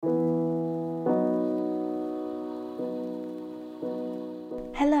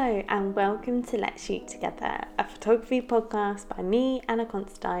Hello and welcome to Let's Shoot Together, a photography podcast by me, Anna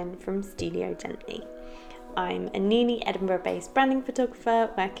Constantine from Studio Gently. I'm a newly Edinburgh-based branding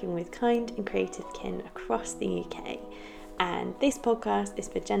photographer working with kind and creative kin across the UK, and this podcast is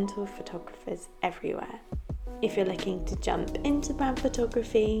for gentle photographers everywhere. If you're looking to jump into brand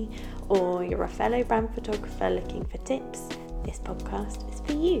photography or you're a fellow brand photographer looking for tips, this podcast is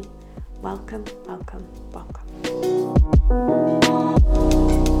for you. Welcome, welcome, welcome.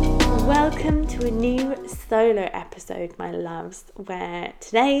 Welcome to a new solo episode, my loves, where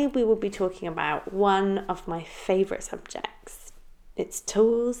today we will be talking about one of my favourite subjects. It's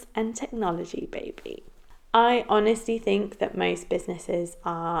tools and technology, baby. I honestly think that most businesses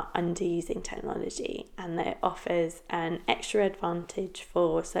are underusing technology and that it offers an extra advantage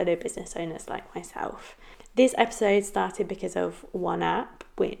for solo business owners like myself. This episode started because of one app,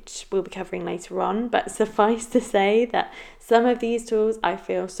 which we'll be covering later on, but suffice to say that some of these tools I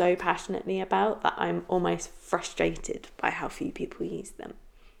feel so passionately about that I'm almost frustrated by how few people use them.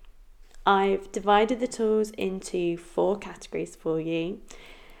 I've divided the tools into 4 categories for you: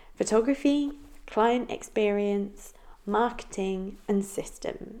 photography, client experience, marketing, and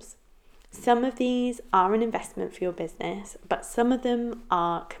systems. Some of these are an investment for your business, but some of them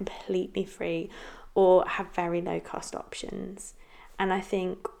are completely free or have very low cost options. And I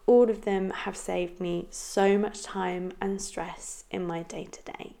think all of them have saved me so much time and stress in my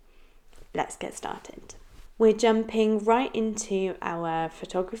day-to-day. Let's get started. We're jumping right into our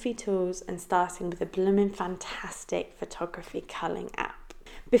photography tools and starting with a blooming fantastic photography culling app.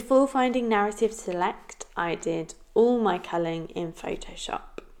 Before finding Narrative Select, I did all my culling in Photoshop.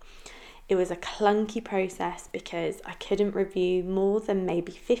 It was a clunky process because I couldn't review more than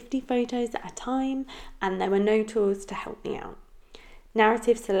maybe 50 photos at a time and there were no tools to help me out.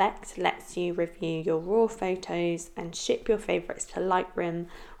 Narrative Select lets you review your raw photos and ship your favourites to Lightroom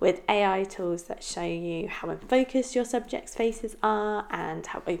with AI tools that show you how in focus your subjects' faces are and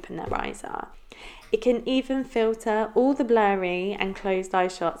how open their eyes are. It can even filter all the blurry and closed eye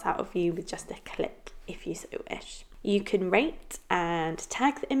shots out of you with just a click if you so wish. You can rate and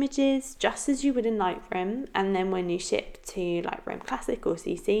tag the images just as you would in Lightroom, and then when you ship to Lightroom Classic or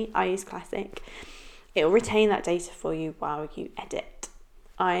CC, I use Classic, it will retain that data for you while you edit.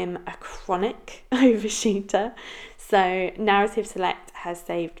 I'm a chronic overshooter, so Narrative Select has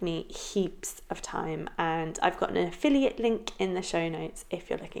saved me heaps of time, and I've got an affiliate link in the show notes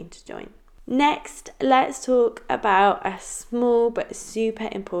if you're looking to join. Next, let's talk about a small but super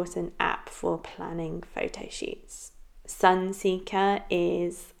important app for planning photo shoots. Sunseeker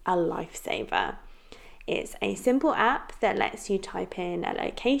is a lifesaver. It's a simple app that lets you type in a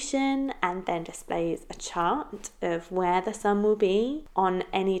location and then displays a chart of where the sun will be on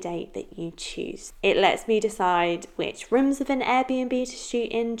any date that you choose. It lets me decide which rooms of an Airbnb to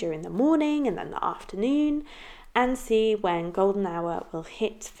shoot in during the morning and then the afternoon, and see when golden hour will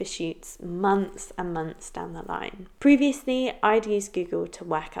hit for shoots months and months down the line. Previously, I'd used Google to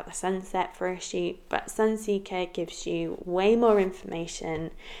work out the sunset for a shoot, but Sunseeker gives you way more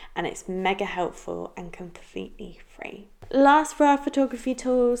information and it's mega helpful and completely free. Last for our photography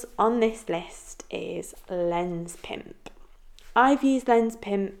tools on this list is LensPimp. I've used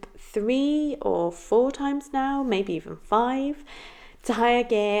LensPimp 3 or 4 times now, maybe even 5. To hire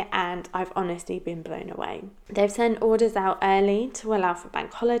gear, and I've honestly been blown away. They've sent orders out early to allow for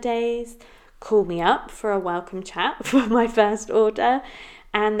bank holidays, call me up for a welcome chat for my first order,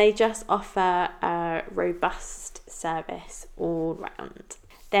 and they just offer a robust service all round.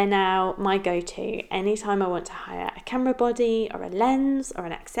 They're now my go-to anytime I want to hire a camera body or a lens or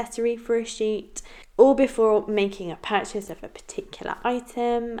an accessory for a shoot, or before making a purchase of a particular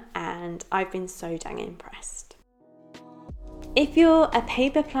item, and I've been so dang impressed. If you're a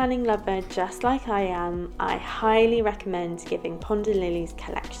paper planning lover just like I am, I highly recommend giving Ponder Lily's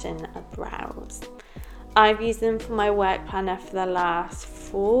collection a browse. I've used them for my work planner for the last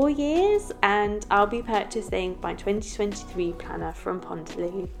 4 years, and I'll be purchasing my 2023 planner from Ponder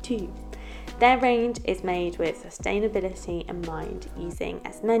Lily too. Their range is made with sustainability in mind, using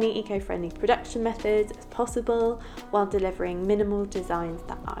as many eco-friendly production methods as possible while delivering minimal designs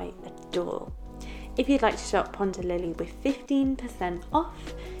that I adore. If you'd like to shop Ponder Lily with 15%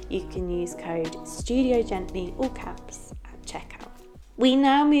 off, you can use code STUDIOGENTLY, all caps, at checkout. We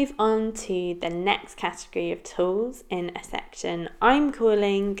now move on to the next category of tools in a section I'm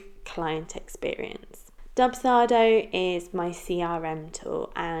calling client experience. Dubsado is my CRM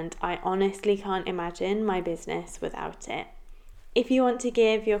tool, and I honestly can't imagine my business without it. If you want to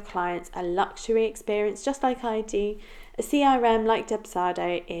give your clients a luxury experience just like I do, a CRM like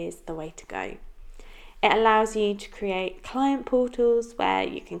Dubsado is the way to go. It allows you to create client portals where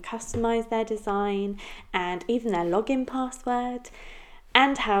you can customize their design and even their login password,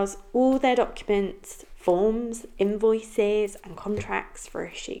 and house all their documents, forms, invoices, and contracts for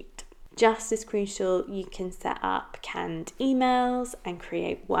a sheet. Just as crucial, you can set up canned emails and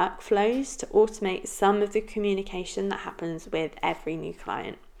create workflows to automate some of the communication that happens with every new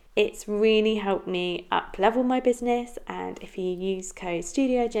client. It's really helped me up-level my business, and if you use code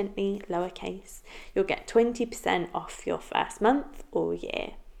STUDIOGENTLY, lowercase, you'll get 20% off your first month or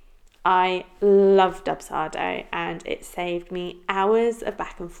year. I love Dubsado, and it saved me hours of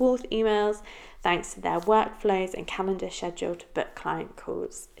back and forth emails thanks to their workflows and calendar schedule to book client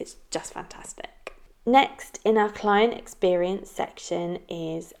calls. It's just fantastic. Next in our client experience section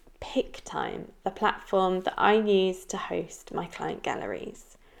is PicTime, the platform that I use to host my client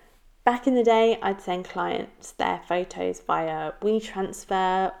galleries. Back in the day, I'd send clients their photos via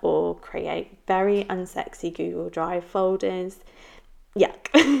WeTransfer or create very unsexy Google Drive folders. Yuck.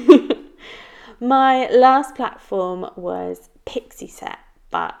 My last platform was Pixieset,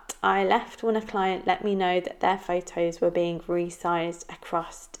 but I left when a client let me know that their photos were being resized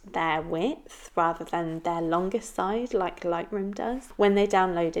across their width rather than their longest side like Lightroom does when they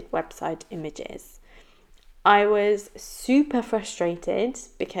downloaded website images. I was super frustrated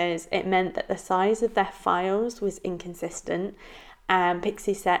because it meant that the size of their files was inconsistent, and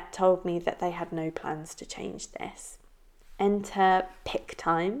Pixieset told me that they had no plans to change this. Enter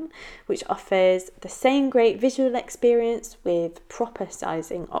PicTime, which offers the same great visual experience with proper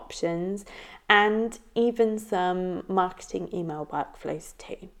sizing options and even some marketing email workflows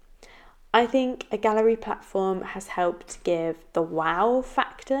too. I think a gallery platform has helped give the wow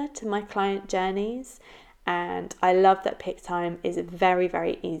factor to my client journeys, and I love that PicTime is very,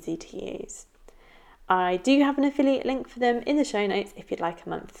 very easy to use. I do have an affiliate link for them in the show notes if you'd like a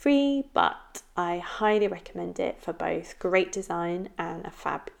month free, but I highly recommend it for both great design and a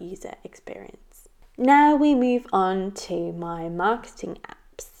fab user experience. Now we move on to my marketing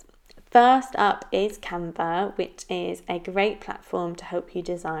apps. First up is Canva, which is a great platform to help you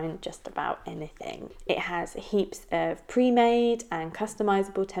design just about anything. It has heaps of pre-made and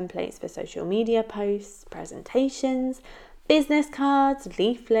customizable templates for social media posts, presentations, business cards,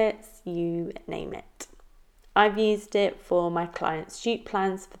 leaflets, you name it. I've used it for my clients' shoot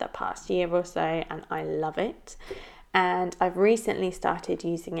plans for the past year or so, and I love it. And I've recently started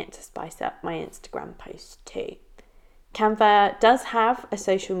using it to spice up my Instagram posts too. Canva does have a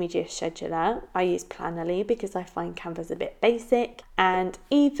social media scheduler. I use Planoly because I find Canva's a bit basic, and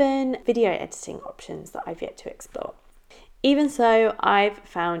even video editing options that I've yet to explore. Even so, I've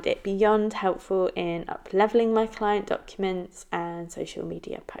found it beyond helpful in up-leveling my client documents and social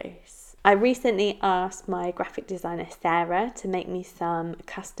media posts. I recently asked my graphic designer Sarah to make me some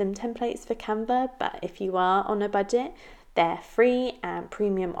custom templates for Canva, but if you are on a budget, their free and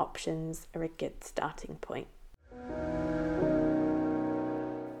premium options are a good starting point.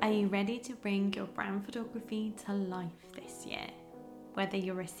 Are you ready to bring your brand photography to life this year? Whether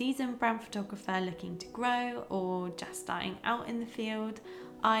you're a seasoned brand photographer looking to grow or just starting out in the field,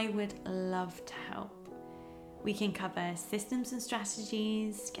 I would love to help. We can cover systems and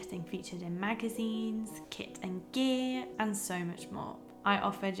strategies, getting featured in magazines, kit and gear, and so much more. I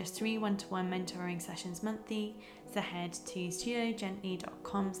offer just 3 one-to-one mentoring sessions monthly, so head to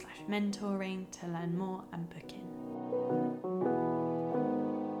studiogently.com/mentoring to learn more and book in.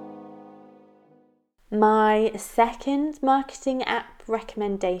 My second marketing app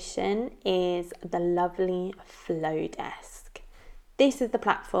recommendation is the lovely Flowdesk. This is the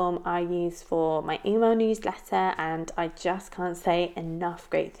platform I use for my email newsletter, and I just can't say enough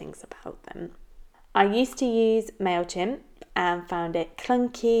great things about them. I used to use MailChimp and found it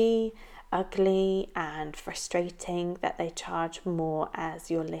clunky, ugly, and frustrating that they charge more as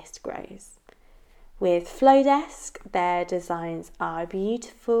your list grows. With Flowdesk, their designs are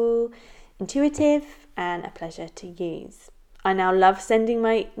beautiful, intuitive, and a pleasure to use. I now love sending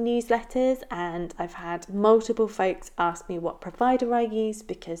my newsletters, and I've had multiple folks ask me what provider I use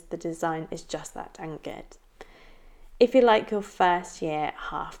because the design is just that dang good. If you like your first year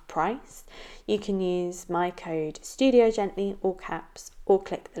half price, you can use my code STUDIOGENTLY, all caps, or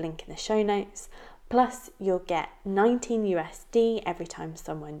click the link in the show notes. Plus, you'll get $19 USD every time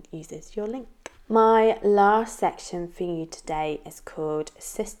someone uses your link. My last section for you today is called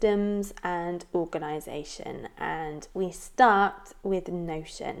Systems and Organisation, and we start with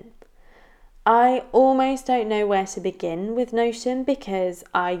Notion. I almost don't know where to begin with Notion because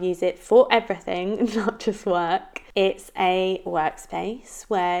I use it for everything, not just work. It's a workspace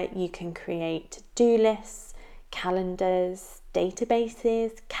where you can create to-do lists, calendars,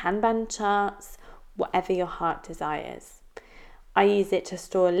 databases, Kanban charts, whatever your heart desires. I use it to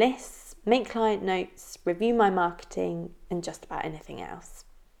store lists, make client notes, review my marketing, and just about anything else.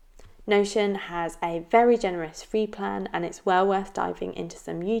 Notion has a very generous free plan, and it's well worth diving into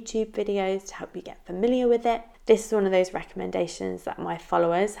some YouTube videos to help you get familiar with it. This is one of those recommendations that my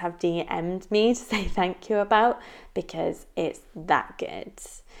followers have DM'd me to say thank you about because it's that good.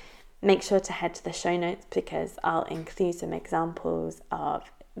 Make sure to head to the show notes because I'll include some examples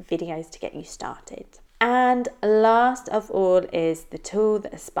of videos to get you started. And last of all is the tool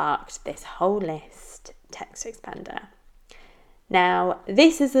that sparked this whole list, TextExpander. Now,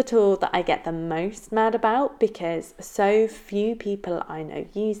 this is the tool that I get the most mad about because so few people I know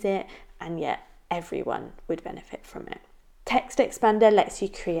use it, and yet everyone would benefit from it. TextExpander lets you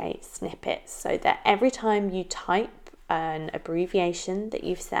create snippets so that every time you type an abbreviation that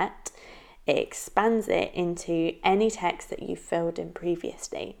you've set, it expands it into any text that you've filled in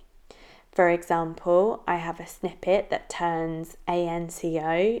previously. For example, I have a snippet that turns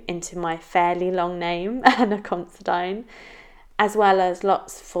ANCO into my fairly long name, Anna Considine, as well as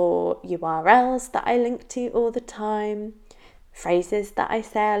lots for URLs that I link to all the time, phrases that I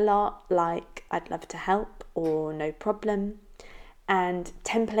say a lot like I'd love to help or no problem, and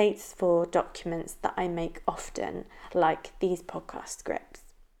templates for documents that I make often like these podcast scripts.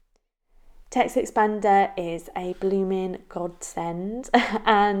 TextExpander is a blooming godsend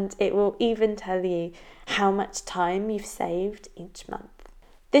and it will even tell you how much time you've saved each month.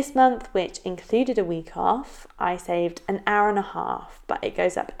 This month, which included a week off, I saved an hour and a half, but it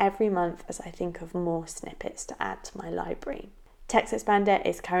goes up every month as I think of more snippets to add to my library. TextExpander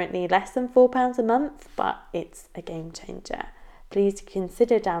is currently less than £4 a month, but it's a game changer. Please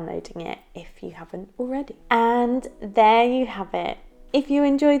consider downloading it if you haven't already. And there you have it. If you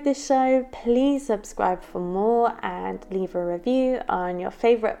enjoyed this show, please subscribe for more and leave a review on your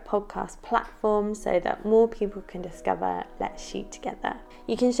favourite podcast platform so that more people can discover Let's Shoot Together.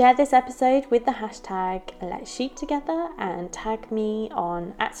 You can share this episode with the hashtag Let's Shoot Together and tag me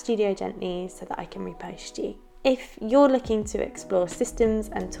on @StudioGently so that I can repost you. If you're looking to explore systems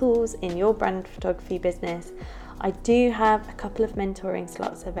and tools in your brand photography business, I do have a couple of mentoring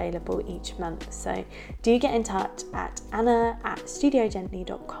slots available each month, so do get in touch at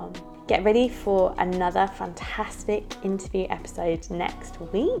anna@studiogently.com. Get ready for another fantastic interview episode next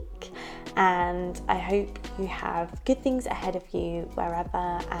week, and I hope you have good things ahead of you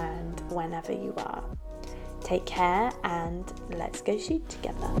wherever and whenever you are. Take care and let's go shoot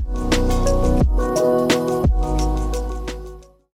together.